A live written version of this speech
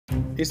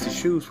It's the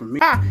shoes for me.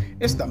 Ah,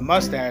 it's the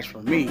mustache for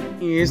me.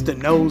 It's the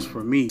nose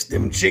for me. It's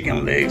them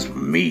chicken legs for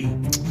me.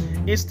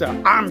 It's the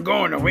I'm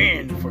going to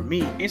win for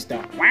me. It's the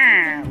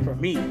wah for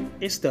me.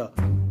 It's the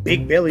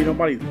big belly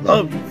nobody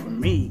love you for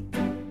me.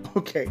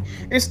 Okay,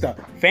 it's the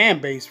fan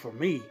base for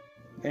me.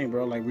 Dang,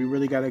 bro, like we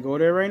really gotta go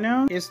there right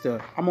now. It's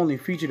the I'm only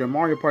featured in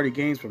Mario Party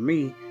games for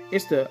me.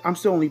 It's the I'm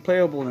still only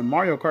playable in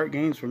Mario Kart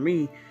games for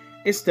me.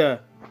 It's the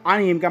I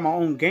ain't even got my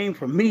own game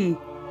for me.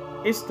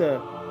 It's the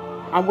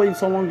I'm waiting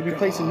so long to be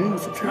placed in new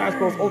Smash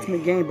Bros.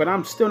 Ultimate game, but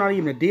I'm still not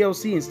even a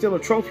DLC and still a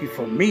trophy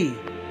for me.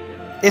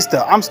 It's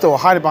the I'm still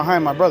hiding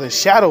behind my brother's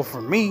shadow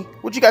for me.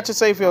 What you got to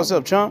say for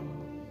yourself, chump?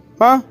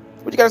 Huh?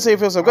 What you got to say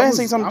for yourself? Go ahead and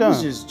say something dumb. I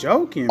was just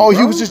joking, Oh, bro.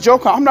 you was just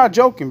joking? I'm not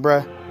joking,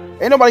 bruh.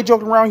 Ain't nobody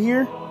joking around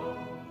here.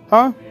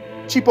 Huh?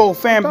 Cheap old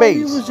fan base.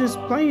 You was just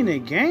playing the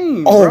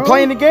game, Oh, bro.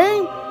 playing the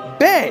game?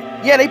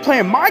 Bet. Yeah, they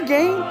playing my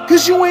game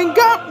because you ain't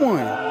got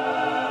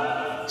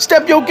one.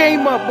 Step your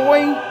game up,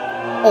 boy.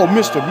 Oh,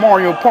 Mr.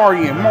 Mario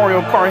Party and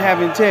Mario Kart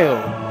haven't tell.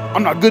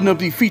 I'm not good enough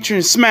to be featured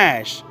in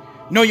Smash.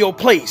 Know your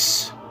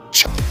place.